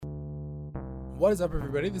What is up,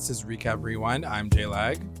 everybody? This is Recap Rewind. I'm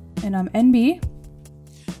J-Lag. And I'm NB.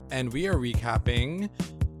 And we are recapping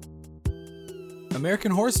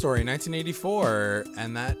American Horror Story 1984.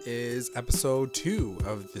 And that is episode 2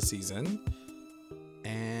 of the season.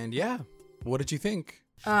 And yeah, what did you think?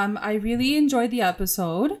 I really enjoyed the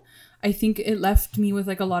episode. I think it left me with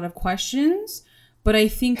like a lot of questions, but I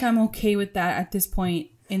think I'm okay with that at this point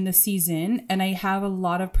in the season. And I have a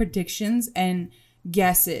lot of predictions and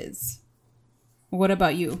guesses. What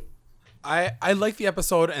about you? I liked the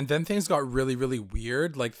episode, and then things got really, really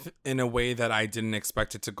weird, like in a way that I didn't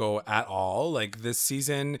expect it to go at all. Like this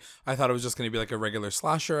season, I thought it was just going to be like a regular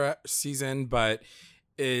slasher season, but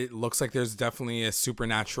it looks like there's definitely a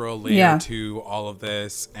supernatural layer to all of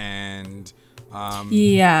this. And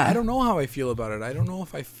I don't know how I feel about it. I don't know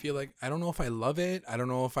if I love it. I don't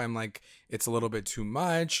know if I'm like, it's a little bit too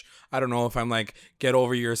much. I don't know if I'm like, get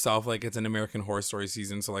over yourself. Like it's an American Horror Story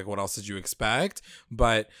season. So like, what else did you expect?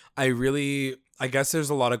 But I guess there's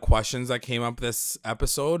a lot of questions that came up this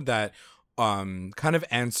episode that kind of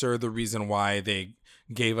answer the reason why they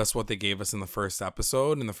gave us what they gave us in the first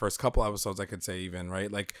episode, in the first couple episodes, I could say even,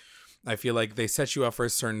 right? Like, I feel like they set you up for a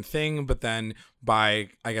certain thing, but then by,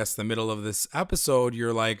 I guess, the middle of this episode,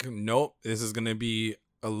 you're like, nope, this is going to be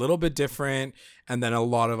a little bit different. And then a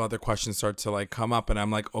lot of other questions start to like come up, and I'm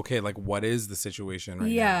like, okay, like what is the situation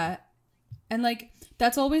right now? And like,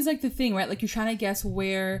 that's always like the thing, right? Like you're trying to guess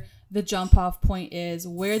where the jump off point is,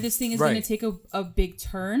 where this thing is going to take a big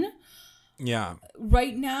turn. Yeah.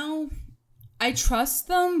 Right now, I trust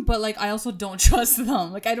them, but like I also don't trust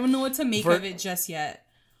them. Like I don't know what to make of it just yet.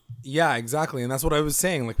 Yeah, exactly. And that's what I was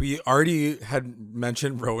saying. Like we already had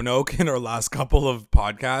mentioned Roanoke in our last couple of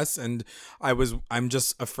podcasts, and I'm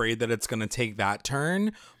just afraid that it's going to take that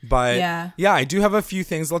turn. But yeah, I do have a few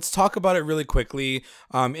things. Let's talk about it really quickly.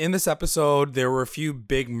 In this episode, there were a few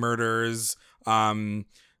big murders.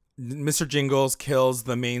 Mr. Jingles kills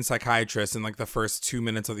the main psychiatrist in like the first 2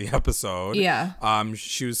 minutes of the episode. Yeah.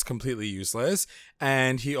 She was completely useless.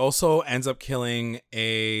 And he also ends up killing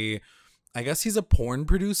I guess he's a porn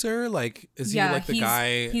producer. Like, is he like the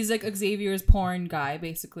guy? He's like Xavier's porn guy,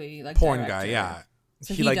 basically. Like porn director. Guy, yeah.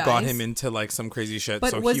 So he like dies. Got him into like some crazy shit.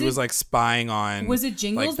 But so he was like spying on. Was it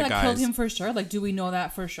Jingles like, that killed him for sure? Like, do we know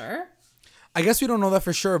that for sure? I guess we don't know that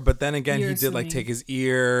for sure. But then again, he did like take his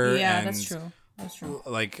ear. Yeah, and, that's true. That's true.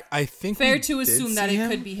 Like, I think fair to assume that it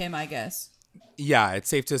could be him, I guess. Yeah, it's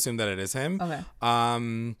safe to assume that it is him.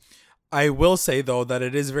 Okay. I will say, though, that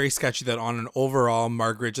it is very sketchy that on an overall,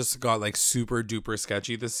 Margaret just got, like, super duper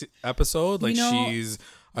sketchy this episode. Like, she's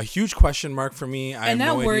a huge question mark for me. I have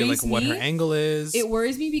no idea, like, what her angle is. It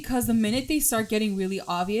worries me because the minute they start getting really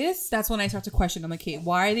obvious, that's when I start to question. I'm like, okay,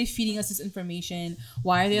 why are they feeding us this information?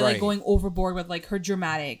 Why are they, like, going overboard with, like, her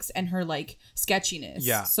dramatics and her, like, sketchiness?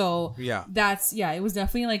 Yeah. So, it was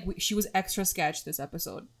definitely, like, she was extra sketch this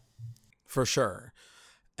episode. For sure.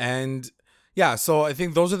 And... yeah, so I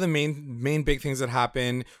think those are the main big things that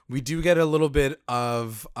happen. We do get a little bit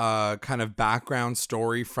of kind of background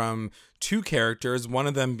story from two characters, one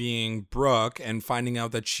of them being Brooke, and finding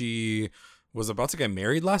out that she was about to get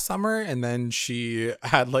married last summer, and then she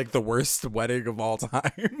had like the worst wedding of all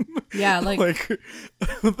time. Yeah, like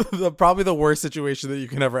probably the worst situation that you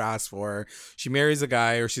can ever ask for. She marries a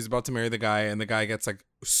guy, or she's about to marry the guy, and the guy gets like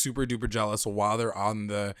super duper jealous while they're on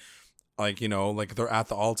the... like, you know, like they're at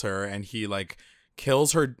the altar, and he like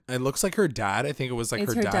kills her. It looks like her dad. I think it was like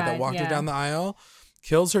her dad that walked her down the aisle.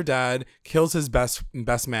 Kills her dad, kills his best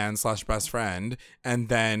man / best friend, and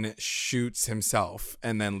then shoots himself,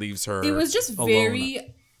 and then leaves her. It was just alone.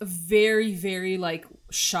 very, very like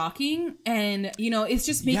shocking, and you know, it's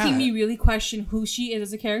just making me really question who she is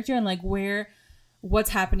as a character and like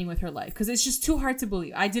what's happening with her life, because it's just too hard to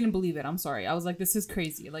believe. I didn't believe it. I'm sorry. I was like, this is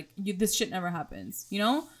crazy. Like this shit never happens, you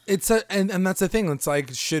know? And that's the thing. It's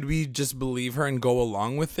like, should we just believe her and go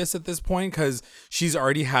along with this at this point? Because she's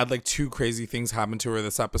already had like 2 crazy things happen to her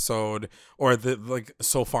this episode, or like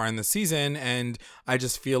so far in the season, and I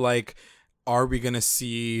just feel like, are we gonna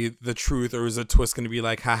see the truth, or is a twist gonna be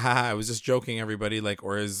like, haha, I was just joking, everybody, like,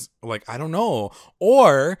 or is like, I don't know.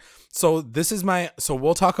 Or so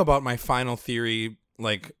we'll talk about my final theory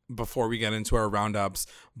like before we get into our roundups,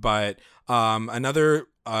 but another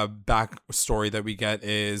backstory that we get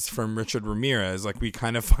is from Richard Ramirez. Like, we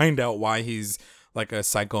kind of find out why he's like a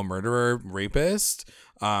psycho murderer rapist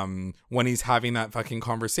when he's having that fucking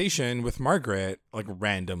conversation with Margaret, like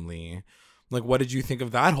randomly. Like, what did you think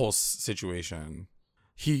of that whole situation?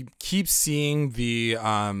 He keeps seeing the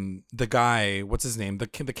guy, what's his name, the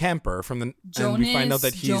camper from the Jonas, and we find out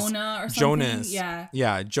that he's Jonah or something. Jonas.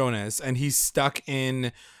 Yeah, Jonas, and he's stuck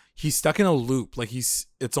in. he's stuck in a loop. Like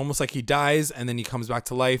it's almost like he dies and then he comes back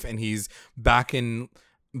to life and he's back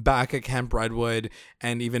at Camp Redwood,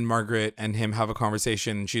 and even Margaret and him have a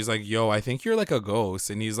conversation. She's like, yo, I think you're like a ghost.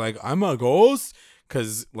 And he's like, I'm a ghost?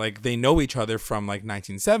 Because like they know each other from like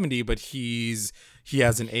 1970, but he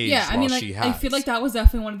hasn't aged. Yeah, I mean, like, she has. I feel like that was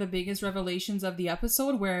definitely one of the biggest revelations of the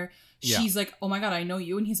episode, where she's like, oh my god, I know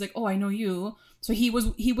you, and he's like, oh, I know you. So he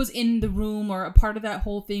was in the room or a part of that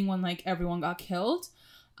whole thing when like everyone got killed.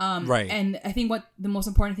 Right. And I think what the most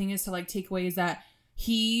important thing is to like take away is that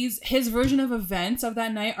his version of events of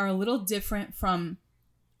that night are a little different from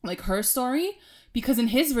like her story, because in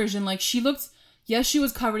his version, like, she looked, yes, she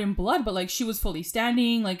was covered in blood, but like she was fully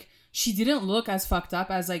standing. Like, she didn't look as fucked up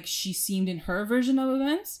as like she seemed in her version of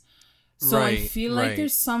events. So I feel like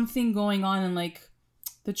there's something going on, and like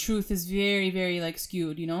the truth is very, very like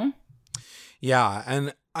skewed, you know? Yeah,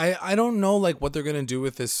 and I don't know like what they're gonna do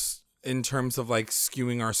with this in terms of like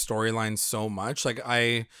skewing our storyline so much. Like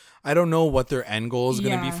I don't know what their end goal is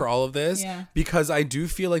going to be for all of this, because I do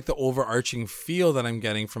feel like the overarching feel that I'm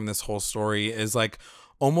getting from this whole story is like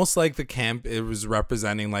almost like the camp, it was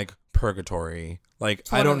representing like purgatory. Like,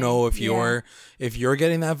 totally. I don't know if you're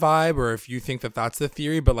getting that vibe or if you think that that's the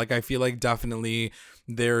theory, but like I feel like definitely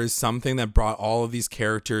there is something that brought all of these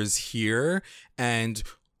characters here, and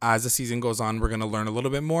as the season goes on, we're going to learn a little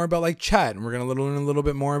bit more about like Chet, and we're going to learn a little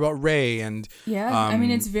bit more about Ray. And I mean,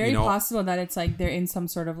 it's very possible that it's like they're in some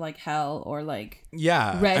sort of like hell, or like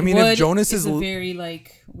Redwood. I mean, if Jonas is a very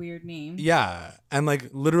like weird name. Yeah. And like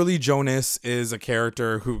literally Jonas is a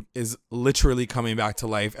character who is literally coming back to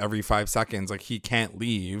life every 5 seconds. Like, he can't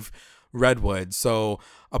leave Redwood. So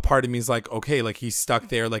a part of me is like, okay, like he's stuck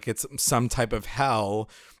there. Like, it's some type of hell.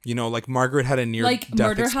 You know, like Margaret had a near-death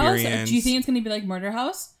Murder experience. House? Do you think it's going to be like Murder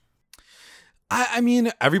House? I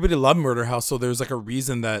mean, everybody loved Murder House, so there's like a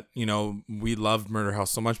reason that, you know, we loved Murder House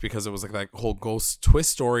so much, because it was like that whole ghost twist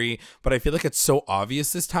story. But I feel like it's so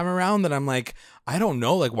obvious this time around that I'm like, I don't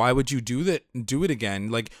know, like, why would you do it again?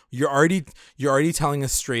 Like, you're already telling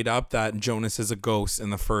us straight up that Jonas is a ghost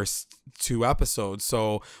in the first 2 episodes.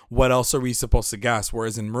 So what else are we supposed to guess?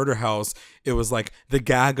 Whereas in Murder House, it was like the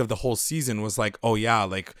gag of the whole season was like, oh yeah,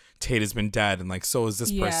 like Tate has been dead, and like so is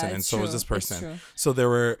this person, and so is this person. So there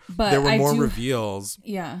were more reveals.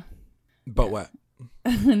 Yeah. But what?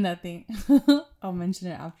 Nothing. I'll mention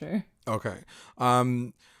it after. Okay.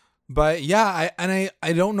 But yeah,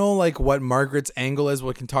 I don't know like what Margaret's angle is.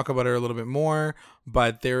 We can talk about her a little bit more,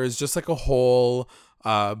 but there is just like a whole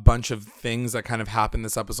bunch of things that kind of happened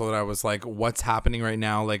this episode that I was like, what's happening right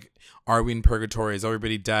now? Like, are we in purgatory? Is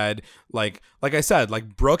everybody dead? Like I said,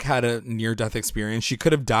 like Brooke had a near-death experience. She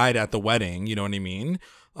could have died at the wedding. You know what I mean?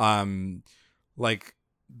 Like,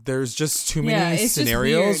 there's just too many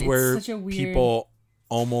scenarios where people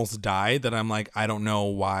almost died that I'm like, I don't know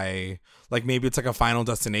why. Like, maybe it's like a Final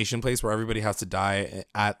Destination place where everybody has to die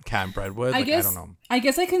at Camp Redwood. I don't know. I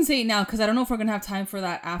guess I can say it now, because I don't know if we're going to have time for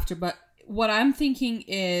that after. But what I'm thinking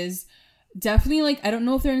is definitely, like, I don't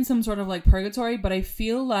know if they're in some sort of like purgatory, but I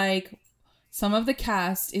feel like some of the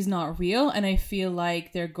cast is not real, and I feel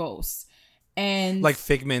like they're ghosts. And like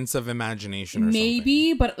figments of imagination or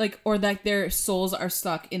maybe something. But like, or that their souls are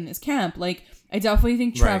stuck in this camp. Like, I definitely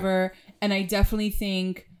think Trevor, and I definitely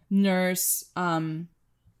think Nurse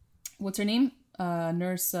what's her name?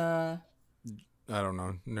 Nurse I don't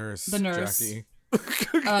know. The nurse Jackie.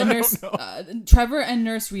 Trevor and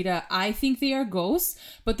Nurse Rita, I think they are ghosts,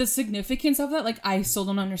 but the significance of that, like, I still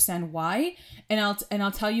don't understand why, and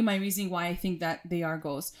I'll tell you my reasoning why I think that they are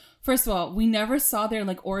ghosts. First of all, we never saw their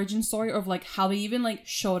like origin story, or like how they even like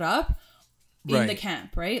showed up in the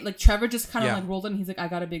camp, right? Like, Trevor just kind of like rolled in and he's like, I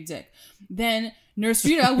got a big dick. Then Nurse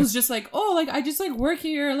Rita was just like, oh, like, I just like work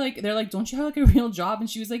here. Like, they're like, don't you have like a real job? And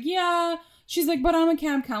she was like, yeah. She's like, but I'm a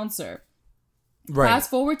camp counselor. Right.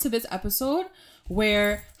 Fast forward to this episode,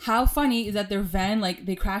 where how funny is that their van, like,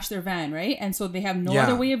 they crashed their van, right? And so they have no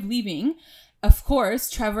other way of leaving. Of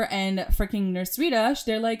course, Trevor and freaking Nurse Rita,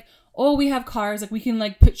 they're like, oh, we have cars, like, we can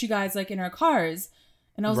like put you guys like in our cars.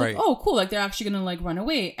 And I was like, oh, cool, like, they're actually gonna like run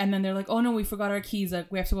away. And then they're like, oh no, we forgot our keys,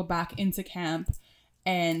 like, we have to go back into camp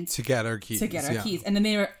and to get our keys. And then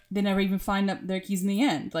they never even find up their keys in the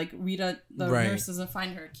end. Like, Rita, the nurse, doesn't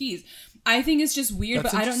find her keys. I think it's just weird.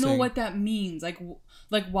 That's, but I don't know what that means. Like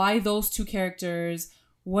why those two characters?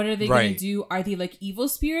 What are they going to do? Are they like evil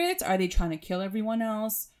spirits? Are they trying to kill everyone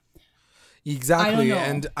else? Exactly.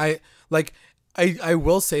 And I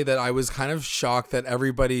will say that I was kind of shocked that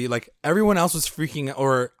everybody, like, everyone else was freaking,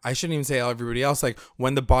 or I shouldn't even say everybody else, like,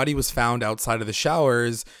 when the body was found outside of the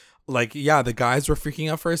showers, like, yeah, the guys were freaking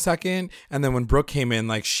out for a second, and then when Brooke came in,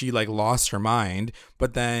 like, she like lost her mind.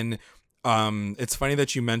 But then it's funny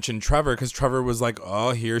that you mentioned Trevor, because Trevor was like,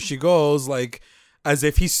 oh, here she goes, like as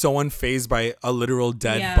if he's so unfazed by a literal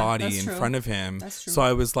dead body in front of him. That's true. So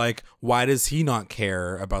I was like, why does he not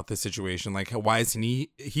care about the situation? Like, why is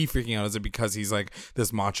he freaking out? Is it because he's like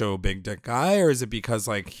this macho big dick guy, or is it because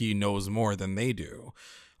like he knows more than they do?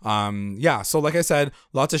 So like I said,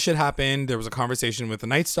 lots of shit happened. There was a conversation with the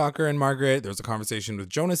Night Stalker and Margaret. There was a conversation with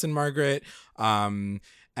Jonas and Margaret. And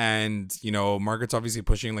you know, Margaret's obviously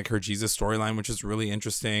pushing like her Jesus storyline, which is really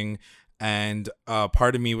interesting. And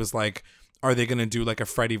part of me was like, are they gonna do like a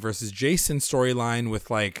Freddy versus Jason storyline with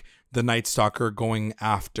like the Night Stalker going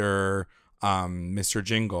after Mr.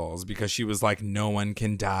 Jingles, because she was like, no one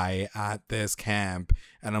can die at this camp,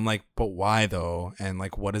 and I'm like, but why though? And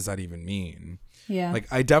like, what does that even mean? Yeah, like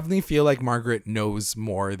I definitely feel like Margaret knows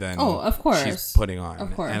more than of course she's putting on,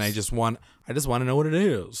 of course. And I just want to know what it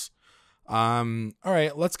is. All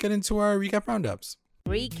right, let's get into our recap roundups.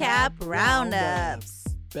 Recap roundups.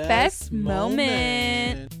 Best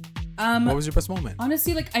moment. What was your best moment?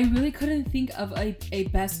 Honestly, like I really couldn't think of a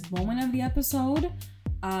best moment of the episode.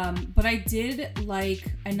 But I did like,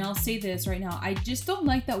 and I'll say this right now, I just don't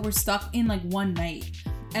like that we're stuck in like one night.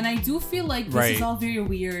 And I do feel like this is all very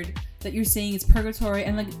weird that you're saying it's purgatory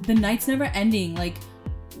and like the night's never ending. Like,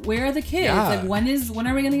 where are the kids? Yeah. Like when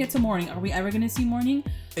are we gonna get to morning? Are we ever gonna see morning?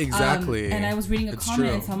 Exactly. And I was reading a comment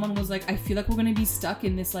and someone was like, I feel like we're gonna be stuck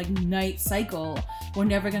in this like night cycle. We're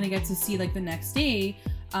never gonna get to see like the next day.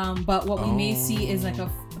 But what we may see is like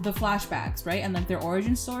the flashbacks, right? And like their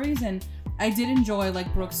origin stories. And I did enjoy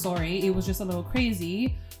like Brooke's story. It was just a little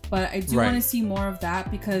crazy, but I do want to see more of that,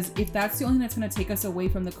 because if that's the only thing that's going to take us away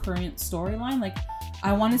from the current storyline, like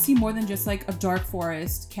I want to see more than just like a dark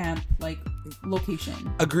forest camp like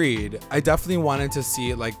location. Agreed. I definitely wanted to see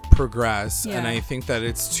it like progress, and I think that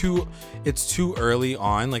it's too early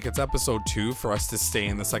on. Like it's episode 2 for us to stay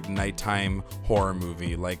in this like nighttime horror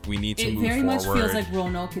movie. Like we need to move forward. It very much feels like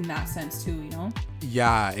Roanoke in that sense too, you know?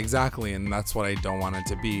 Yeah, exactly. And that's what I don't want it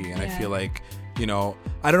to be. And I feel like, you know,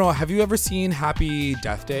 I don't know. Have you ever seen Happy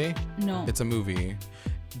Death Day? No. It's a movie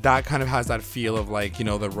that kind of has that feel of like, you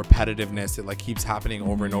know, the repetitiveness. It like keeps happening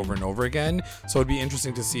over and over and over again. So it'd be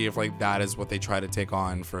interesting to see if like that is what they try to take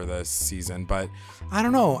on for this season. But I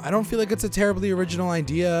don't know. I don't feel like it's a terribly original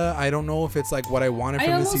idea. I don't know if it's like what I wanted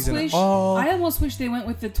from the season at all. I almost wish they went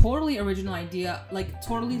with the totally original idea, like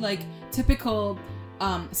totally like typical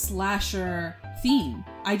slasher theme.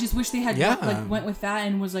 I just wish they had went with that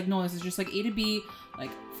and was like, no, this is just like A to B, like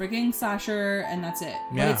freaking slasher, and that's it.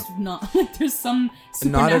 But it's not like there's some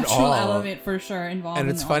supernatural element for sure involved. And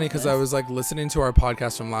it's funny because I was like listening to our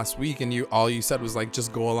podcast from last week, and all you said was like,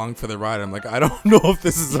 just go along for the ride. I'm like, I don't know if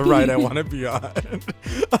this is the ride I want to be on.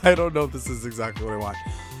 I don't know if this is exactly what I want.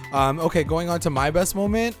 Okay, going on to my best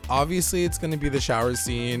moment. Obviously, it's going to be the shower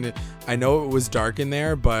scene. I know it was dark in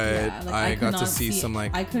there, but I got to see some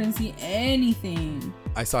like... I couldn't see anything.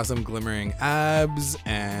 I saw some glimmering abs,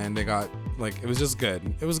 and it got like, it was just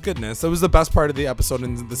good. It was goodness. It was the best part of the episode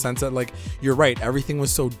in the sense that like, you're right, everything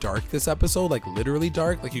was so dark this episode, like literally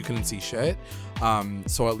dark, like you couldn't see shit.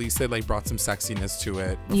 So at least they like brought some sexiness to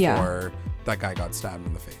it before that guy got stabbed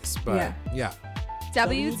in the face. But yeah.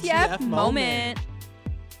 WTF moment.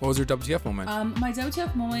 What was your WTF moment? My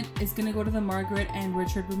WTF moment is gonna go to the Margaret and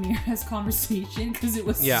Richard Ramirez conversation, because it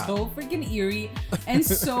was so freaking eerie and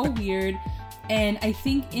so weird. And I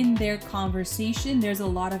think in their conversation, there's a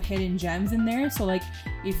lot of hidden gems in there. So like,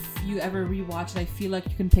 if you ever rewatch it, I feel like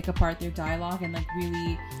you can pick apart their dialogue and like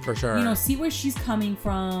really, for sure, you know, see where she's coming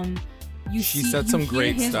from. She said some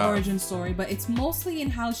great his stuff. Origin story, but it's mostly in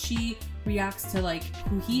how she reacts to like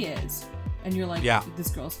who he is, and you're like, this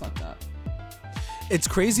girl's fucked up. It's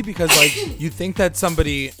crazy because like you think that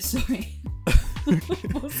somebody. Sorry.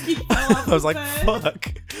 I was like,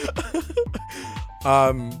 fuck.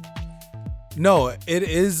 No, it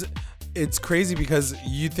is. It's crazy because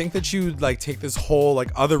you think that you would like take this whole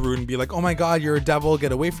like other route and be like, oh my god, you're a devil,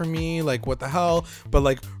 get away from me, like what the hell. But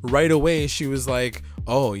like right away she was like,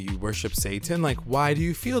 oh, you worship Satan, like why do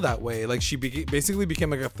you feel that way? Like she basically became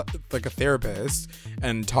like a therapist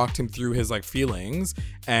and talked him through his like feelings,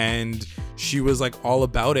 and she was like all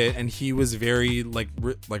about it, and he was very like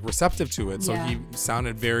receptive to it. So he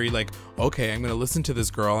sounded very like, okay, I'm gonna listen to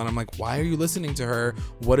this girl. And I'm like, why are you listening to her?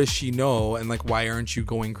 What does she know? And like, why aren't you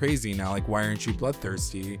going crazy now? Like, why aren't you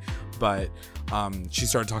bloodthirsty? But she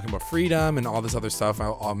started talking about freedom and all this other stuff.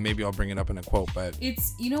 Maybe I'll bring it up in a quote, but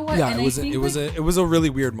it's, you know what? Yeah, and it was a really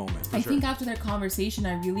weird moment. I think after their conversation,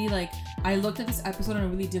 I really like, I looked at this episode in a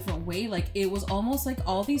really different way. Like it was almost like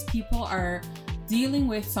all these people are dealing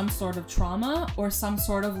with some sort of trauma or some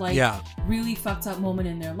sort of like really fucked up moment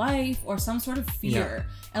in their life or some sort of fear.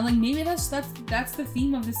 And like maybe that's the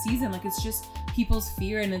theme of the season. Like it's just people's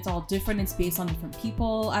fear and it's all different. It's based on different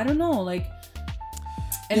people. I don't know, like,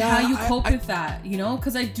 and how you cope with that, you know?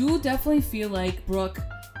 Because I do definitely feel like Brooke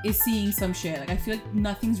is seeing some shit. Like I feel like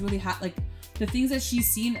nothing's really like the things that she's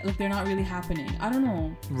seen, like they're not really happening. I don't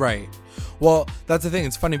know. Right. Well, that's the thing.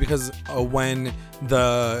 It's funny because when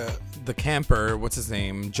the camper, what's his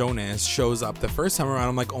name, Jonas, shows up the first time around,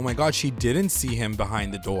 I'm like, oh my god, she didn't see him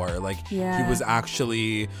behind the door. Like he was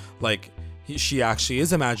actually like she actually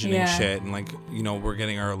is imagining shit, and like, you know, we're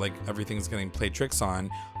getting our like everything's getting played tricks on.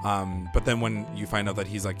 But then when you find out that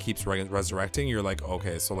he's like keeps resurrecting, you're like,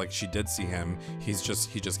 okay, so like she did see him. He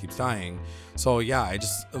just keeps dying. So yeah, I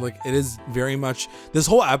just like, it is very much, this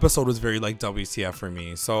whole episode was very like WTF for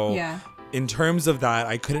me. So in terms of that,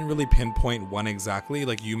 I couldn't really pinpoint one exactly.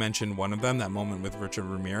 Like you mentioned one of them, that moment with Richard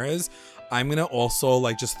Ramirez. I'm going to also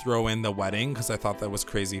like just throw in the wedding because I thought that was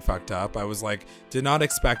crazy fucked up. I was like, did not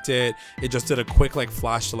expect it. It just did a quick like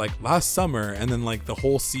flash to like last summer, and then like the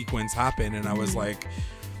whole sequence happened, and I was like,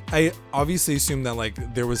 I obviously assumed that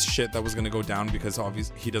like there was shit that was going to go down because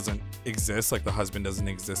obviously he doesn't exist, like the husband doesn't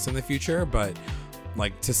exist in the future, but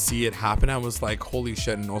like to see it happen, I was like, holy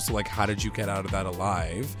shit. And also like, how did you get out of that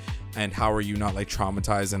alive? And how are you not like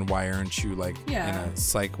traumatized, and why aren't you like in a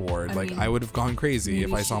psych ward? I mean, I would have gone crazy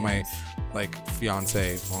if I saw my like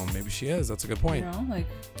fiance. Well, maybe she is. That's a good point. You know, like,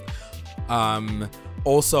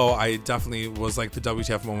 also, I definitely was like, the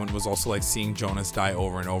WTF moment was also like seeing Jonas die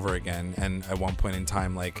over and over again. And at one point in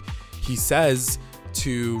time, like he says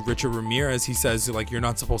to Richard Ramirez, he says like, you're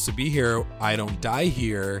not supposed to be here, I don't die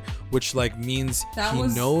here, which like means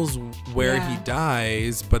knows where he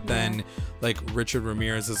dies, but then like Richard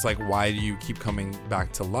Ramirez is like, why do you keep coming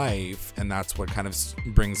back to life? And that's what kind of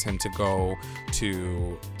brings him to go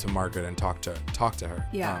to Margaret and talk to her. Talk to her.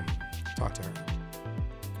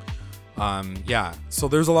 So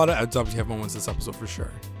there's a lot of WTF moments this episode for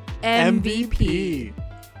sure. MVP.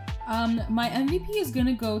 My MVP is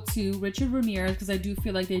gonna go to Richard Ramirez because I do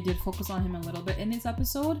feel like they did focus on him a little bit in this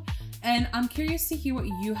episode, and I'm curious to hear what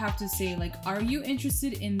you have to say. Like, are you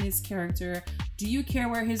interested in this character? Do you care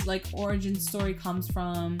where his like origin story comes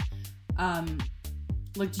from?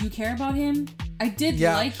 Like, do you care about him? I did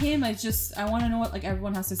like him. I want to know what like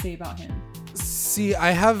everyone has to say about him. See,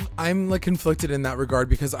 I'm like conflicted in that regard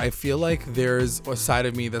because I feel like there's a side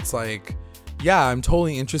of me that's like, yeah, I'm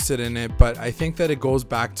totally interested in it, but I think that it goes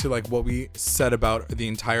back to like what we said about the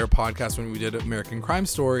entire podcast when we did American Crime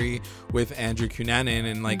Story with Andrew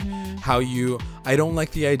Cunanan, and like how I don't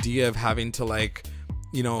like the idea of having to like,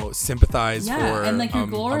 you know, sympathize for and like you're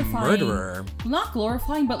glorifying, a murderer. Not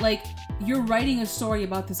glorifying, but like you're writing a story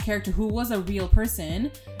about this character who was a real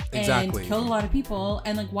person and killed a lot of people,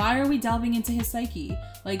 and like, why are we delving into his psyche?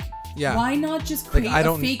 Like, why not just create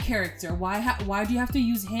a fake character? Why do you have to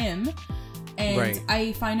use him? And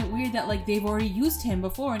I find it weird that like they've already used him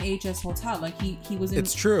before in AHS Hotel. Like he was in.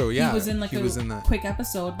 It's true. Yeah. He was in like a quick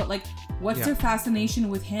episode, but like, what's their fascination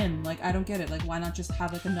with him? Like, I don't get it. Like, why not just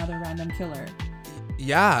have like another random killer?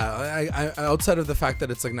 Yeah, I outside of the fact that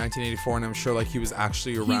it's like 1984, and I'm sure like he was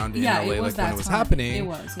actually around in LA like when it was happening. It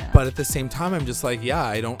was, But at the same time, I'm just like,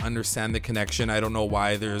 I don't understand the connection. I don't know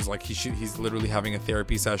why there's like he's literally having a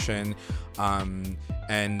therapy session,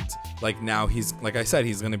 and like now he's, like I said,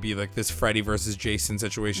 he's gonna be like this Freddy versus Jason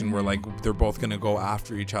situation where like they're both gonna go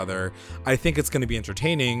after each other. I think it's gonna be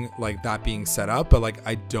entertaining, like that being set up, but like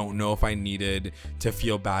I don't know if I needed to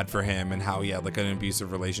feel bad for him and how he had like an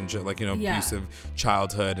abusive relationship, like, you know, abusive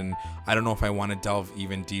childhood, and I don't know if I want to delve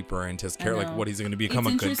even deeper into his character, like what he's going to become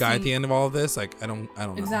a good guy at the end of all of this. Like I don't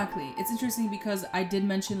know. Exactly. It's interesting because I did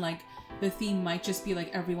mention like the theme might just be like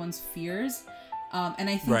everyone's fears. And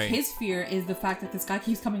I think his fear is the fact that this guy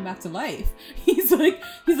keeps coming back to life. He's like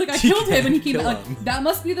I killed him, and he came back. Like, that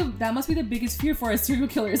must be the biggest fear for a serial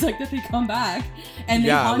killer, is like that they come back and they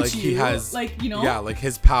haunt like you. He has, like, you know, like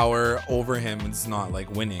his power over him is not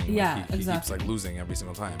like winning. Yeah, like, he keeps like losing every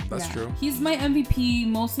single time. That's true. He's my MVP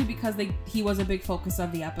mostly because he was a big focus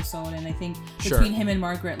of the episode, and I think between him and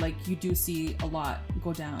Margaret, like you do see a lot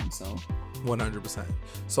go down. So 100%.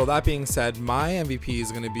 So that being said, my MVP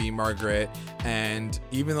is going to be Margaret, and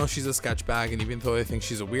even though she's a sketch bag, and even though I think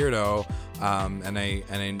she's a weirdo,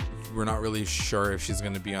 and we're not really sure if she's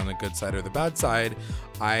going to be on the good side or the bad side.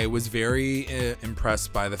 I was very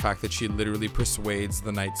impressed by the fact that she literally persuades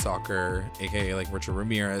the Night Stalker, aka like Richard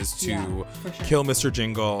Ramirez, to kill Mr.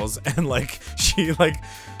 Jingles, and like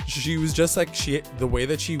she was just like the way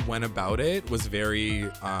that she went about it was very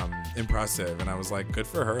impressive, and I was like, good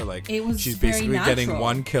for her. Like, it was she's basically getting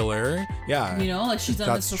one killer. Yeah, you know, like she's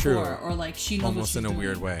done this before, true. Or like she knows almost what she's in a doing.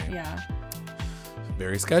 weird way. Yeah,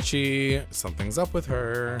 very sketchy. Something's up with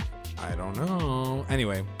her. I don't know.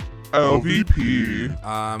 Anyway, LVP.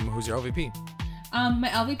 Who's your LVP? my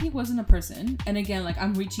LVP wasn't a person, and again, like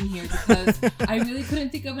I'm reaching here because I really couldn't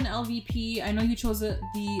think of an LVP. I know you chose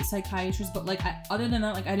the psychiatrist, but like other than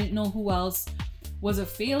that, like I didn't know who else was a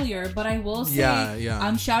failure. But I will say,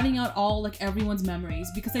 I'm shouting out all like everyone's memories,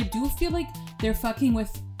 because I do feel like they're fucking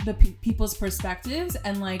with the people's perspectives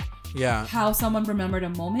and like how someone remembered a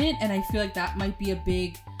moment, and I feel like that might be a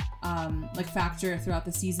big like factor throughout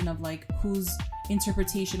the season of like whose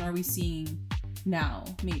interpretation are we seeing now.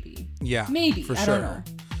 Maybe for I sure. don't know.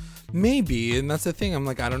 Maybe, and that's the thing. I'm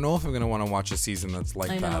like, I don't know if I'm gonna want to watch a season that's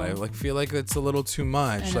like that. I like feel like it's a little too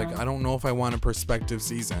much. I don't know if I want a perspective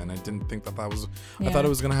season. I didn't think that was. I thought it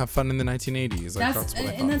was gonna have fun in the 1980s. Like, that's what I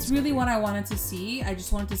thought. And that's really what I wanted to see. I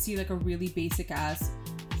just wanted to see like a really basic ass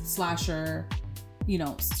slasher, you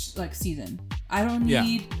know, like season. I don't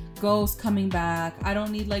need ghosts coming back. I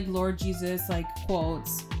don't need like Lord Jesus like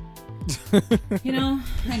quotes. You know.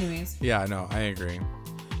 Anyways. Yeah. No, I agree.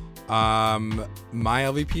 My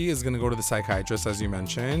LVP is gonna go to the psychiatrist, as you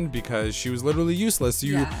mentioned, because she was literally useless.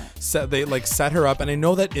 They like set her up, and I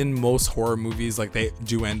know that in most horror movies, like they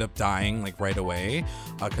do end up dying like right away,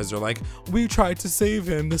 because they're like, we tried to save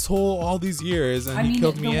him all these years, and he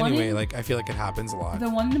killed me anyway. Like I feel like it happens a lot. The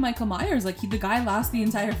one in Michael Myers, like the guy lasts the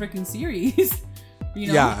entire freaking series. You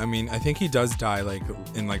know? Yeah, I mean, I think he does die like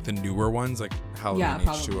in like the newer ones, like Halloween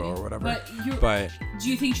H2O or whatever. But do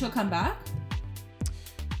you think she'll come back?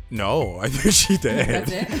 No, I think she did.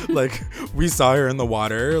 That's it? Like, we saw her in the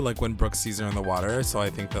water, like when Brooke sees her in the water. So I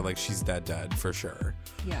think that like she's dead for sure.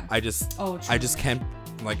 Yeah. I just can't,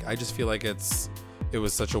 like, I just feel like it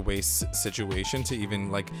was such a waste situation to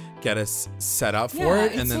even like get us set up for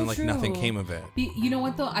it, and then like nothing came of it. You know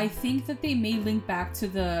what though? I think that they may link back to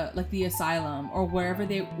the asylum or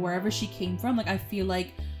wherever she came from. Like I feel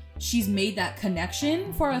like she's made that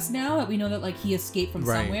connection for us now that we know that like he escaped from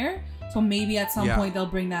somewhere. So maybe at some point they'll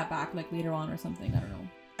bring that back like later on or something. I don't know.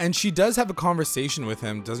 And she does have a conversation with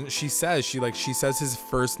him, doesn't she? She says his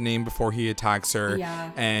first name before he attacks her.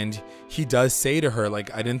 Yeah. And he does say to her,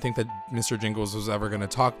 like, I didn't think that Mr. Jingles was ever going to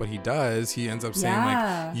talk, but he does. He ends up saying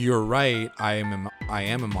like, you're right, I am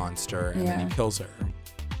a monster, and then he kills her.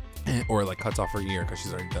 Or like cuts off her ear because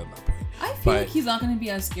she's already dead at that point. I feel like he's not going to be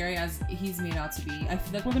as scary as he's made out to be. I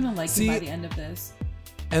feel like we're going to like him by the end of this.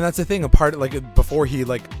 And that's the thing, before he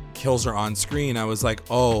like kills her on screen, I was like,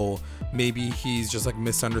 oh, maybe he's just like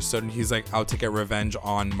misunderstood and he's like out to get revenge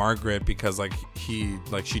on Margaret because like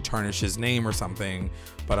she tarnished his name or something.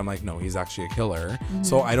 But I'm like, no, he's actually a killer. Mm-hmm.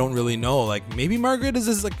 So I don't really know. Like maybe Margaret is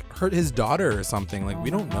his daughter or something. Like we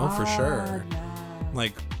don't know for sure. Yeah.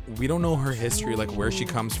 Like we don't know her history, like where she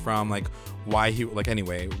comes from, like why he like.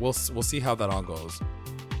 Anyway, we'll see how that all goes.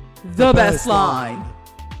 The best line.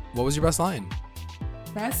 What was your best line?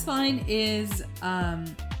 Best line is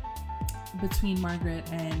between Margaret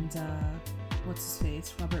and what's his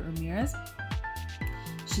face, Robert Ramirez.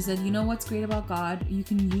 She said, you know what's great about God? You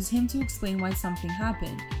can use him to explain why something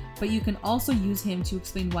happened, but you can also use him to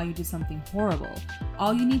explain why you did something horrible.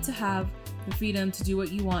 All you need to have the freedom to do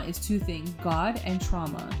what you want is two things, God and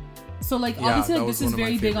trauma. So like obviously like this is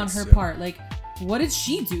very big on her part. Like what did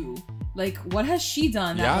she do? Like what has she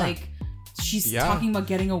done that like she's talking about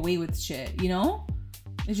getting away with shit, you know?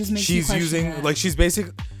 It just makes she's using that. Like she's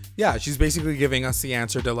basically giving us the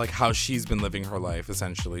answer to like how she's been living her life.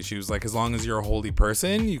 Essentially, she was like, as long as you're a holy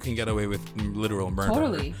person, you can get away with literal murder.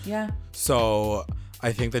 Totally, yeah. So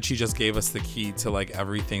I think that she just gave us the key to like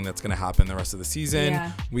everything that's gonna happen the rest of the season.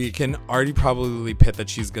 Yeah. We can already probably pit that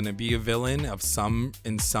she's gonna be a villain in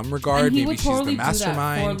some regard. And he maybe would totally she's the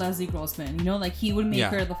mastermind. Do that for Leslie Grossman. You know, like he would make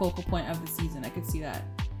her the focal point of the season. I could see that.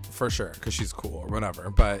 For sure, because she's cool or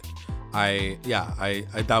whatever. But I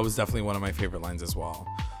that was definitely one of my favorite lines as well.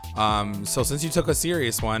 So since you took a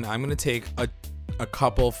serious one, I'm gonna take a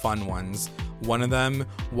couple fun ones. One of them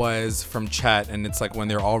was from Chet, and it's like when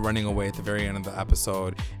they're all running away at the very end of the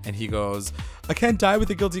episode, and he goes, I can't die with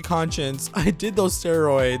a guilty conscience. I did those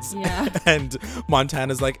steroids. Yeah. And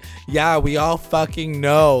Montana's like, yeah, we all fucking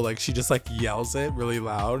know. Like, she just like yells it really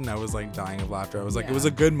loud, and I was like dying of laughter. I was like, it was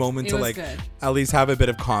a good moment to like good. at least have a bit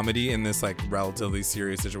of comedy in this like relatively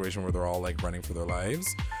serious situation where they're all like running for their lives.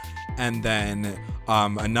 And then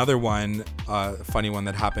another one, funny one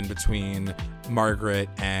that happened between Margaret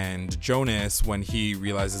and Jonas when he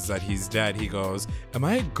realizes that he's dead. He goes, am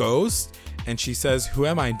I a ghost? And she says, who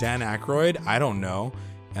am I, Dan Aykroyd? I don't know.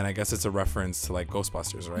 And I guess it's a reference to like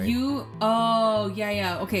Ghostbusters, right?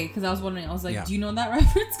 Yeah. Okay, because I was wondering. I was like, do you know that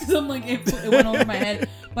reference? Because I'm like, it went over my head.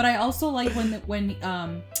 But I also like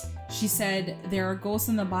when she said, there are ghosts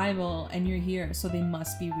in the Bible and you're here, so they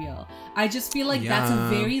must be real. I just feel like that's a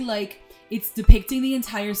very, like, it's depicting the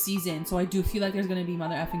entire season. So I do feel like there's going to be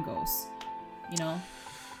mother effing ghosts, you know?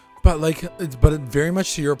 But very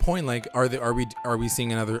much to your point, like, are we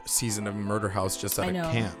seeing another season of Murder House just at a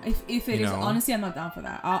camp? If it is, honestly, I'm not down for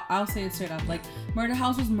that. I'll say it straight up. Like, Murder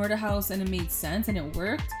House was Murder House and it made sense and it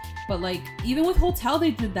worked. But, like, even with Hotel,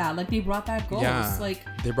 they did that. Like, they brought back ghosts. Yeah, like,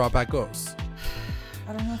 they brought back ghosts.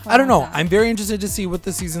 I don't know. I'm very interested to see what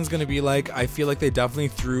the season's going to be like. I feel like they definitely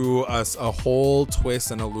threw us a whole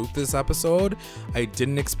twist and a loop this episode. I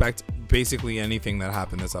didn't expect basically anything that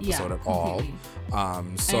happened this episode at all.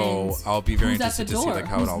 So and I'll be very interested to see like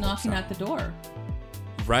how it all looks. Who's knocking at the door?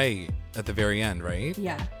 Right. At the very end, right?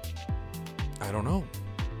 Yeah. I don't know.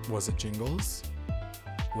 Was it Jingles?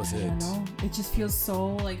 I don't know. It just feels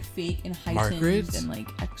so like fake and heightened Margaret? And like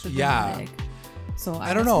extra dramatic. So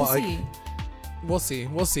I don't know. We'll see.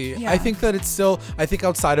 We'll see. Yeah. I think that I think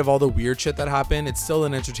outside of all the weird shit that happened, it's still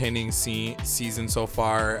an entertaining season so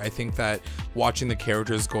far. I think that watching the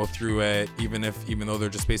characters go through it, even though they're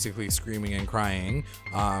just basically screaming and crying,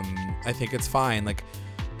 I think it's fine. Like,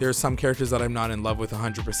 there's some characters that I'm not in love with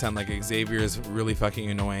 100%. Like, Xavier is really fucking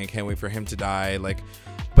annoying. I can't wait for him to die. Like,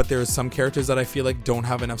 but there's some characters that I feel like don't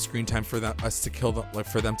have enough screen time for them to kill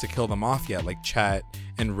them off yet, like Chet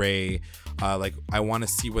and Ray. Like, I want to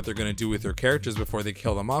see what they're gonna do with their characters before they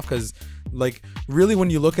kill them off, because like really when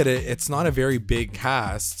you look at it, it's not a very big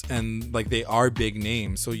cast, and like they are big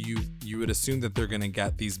names, so you would assume that they're gonna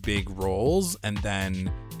get these big roles and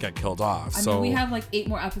then get killed off. I mean, we have like 8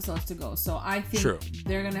 more episodes to go, so I think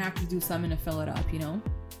they're gonna have to do something to fill it up, you know?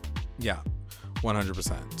 Yeah,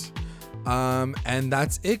 100%. And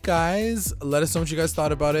that's it, guys. Let us know what you guys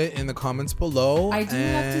thought about it in the comments below. I do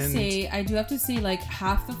have to say, like,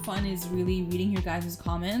 half the fun is really reading your guys'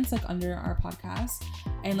 comments, like, under our podcast,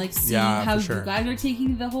 and like seeing how you guys are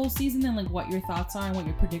taking the whole season and like what your thoughts are and what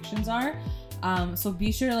your predictions are. So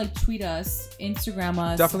be sure to like tweet us, Instagram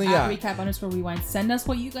us, definitely at recap_rewind. Send us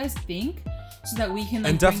what you guys think so that we can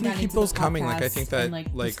like, and definitely keep those coming. Like, I think that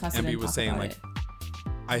and, like Emby was saying, like,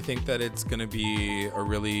 I think that it's gonna be a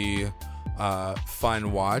really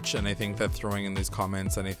fun watch, and I think that throwing in these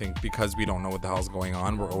comments, and I think because we don't know what the hell's going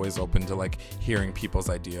on, we're always open to like hearing people's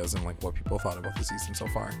ideas and like what people thought about the season so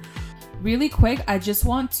far. Really quick, I just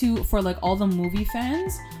want to, for like all the movie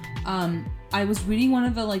fans, I was reading one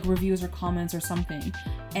of the like reviews or comments or something,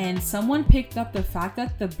 and someone picked up the fact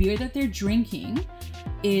that the beer that they're drinking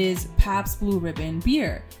is Pabst Blue Ribbon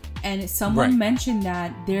beer. And someone mentioned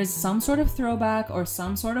that there's some sort of throwback or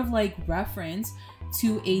some sort of like reference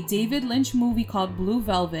to a David Lynch movie called Blue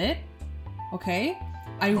Velvet. Okay?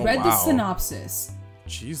 I read the synopsis.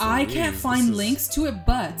 Jeez, I can't find links to it,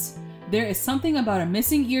 but there is something about a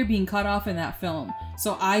missing ear being cut off in that film.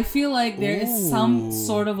 So I feel like there is some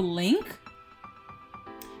sort of link.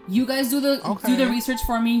 You guys do the research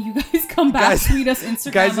for me. You guys come back, tweet us,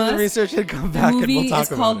 Instagram guys do us. the research and come back, and we'll talk about it. The movie is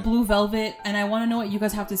called Blue Velvet, and I want to know what you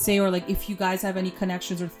guys have to say, or like if you guys have any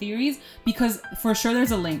connections or theories, because for sure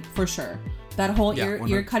there's a link, for sure. That whole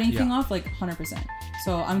ear cutting thing off, like 100%.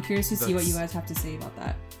 So I'm curious to see what you guys have to say about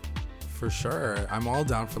that. For sure. I'm all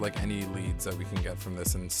down for like any leads that we can get from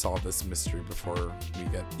this and solve this mystery before we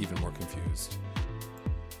get even more confused.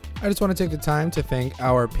 I just want to take the time to thank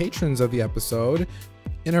our patrons of the episode.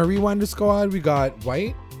 In our Rewinder squad, we got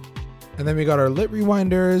White, and then we got our Lit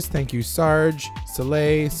Rewinders. Thank you, Sarge,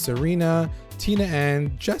 Soleil, Serena, Tina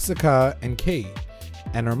Ann, Jessica, and Kate.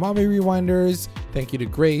 And our Mommy Rewinders, thank you to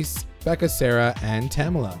Grace, Becca, Sarah, and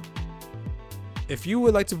Tamala. If you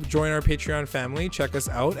would like to join our Patreon family, check us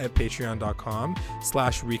out at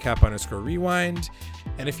patreon.com/recap_rewind.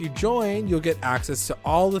 And if you join, you'll get access to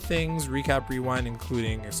all the things Recap Rewind,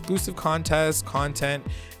 including exclusive contests, content,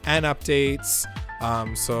 and updates.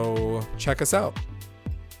 So check us out.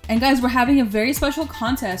 And guys, we're having a very special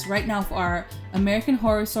contest right now for our American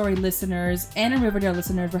Horror Story listeners and our Riverdale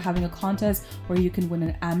listeners. We're having a contest where you can win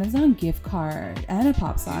an Amazon gift card and a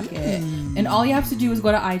pop socket. And all you have to do is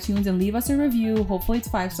go to iTunes and leave us a review. Hopefully it's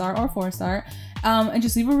 5-star or 4-star. And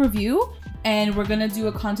just leave a review. And we're going to do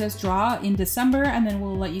a contest draw in December. And then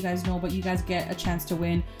we'll let you guys know. But you guys get a chance to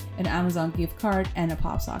win an Amazon gift card and a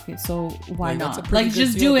pop socket. So why not? Like,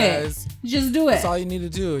 just do it. Guys. Just do it. That's all you need to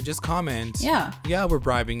do. Just comment. Yeah. Yeah, we're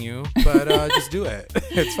bribing you. But just do it.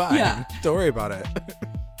 It's fine. Yeah. Don't worry about it.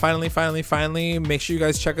 Finally, make sure you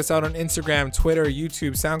guys check us out on Instagram, Twitter,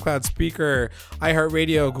 YouTube, SoundCloud, Speaker,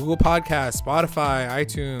 iHeartRadio, Google Podcasts, Spotify,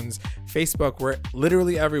 iTunes, Facebook. We're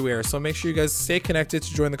literally everywhere. So make sure you guys stay connected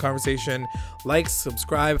to join the conversation. Like,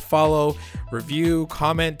 subscribe, follow, review,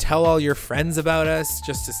 comment, tell all your friends about us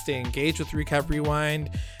just to stay engaged with Recap Rewind.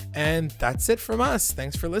 And that's it from us.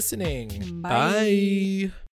 Thanks for listening. Bye. Bye.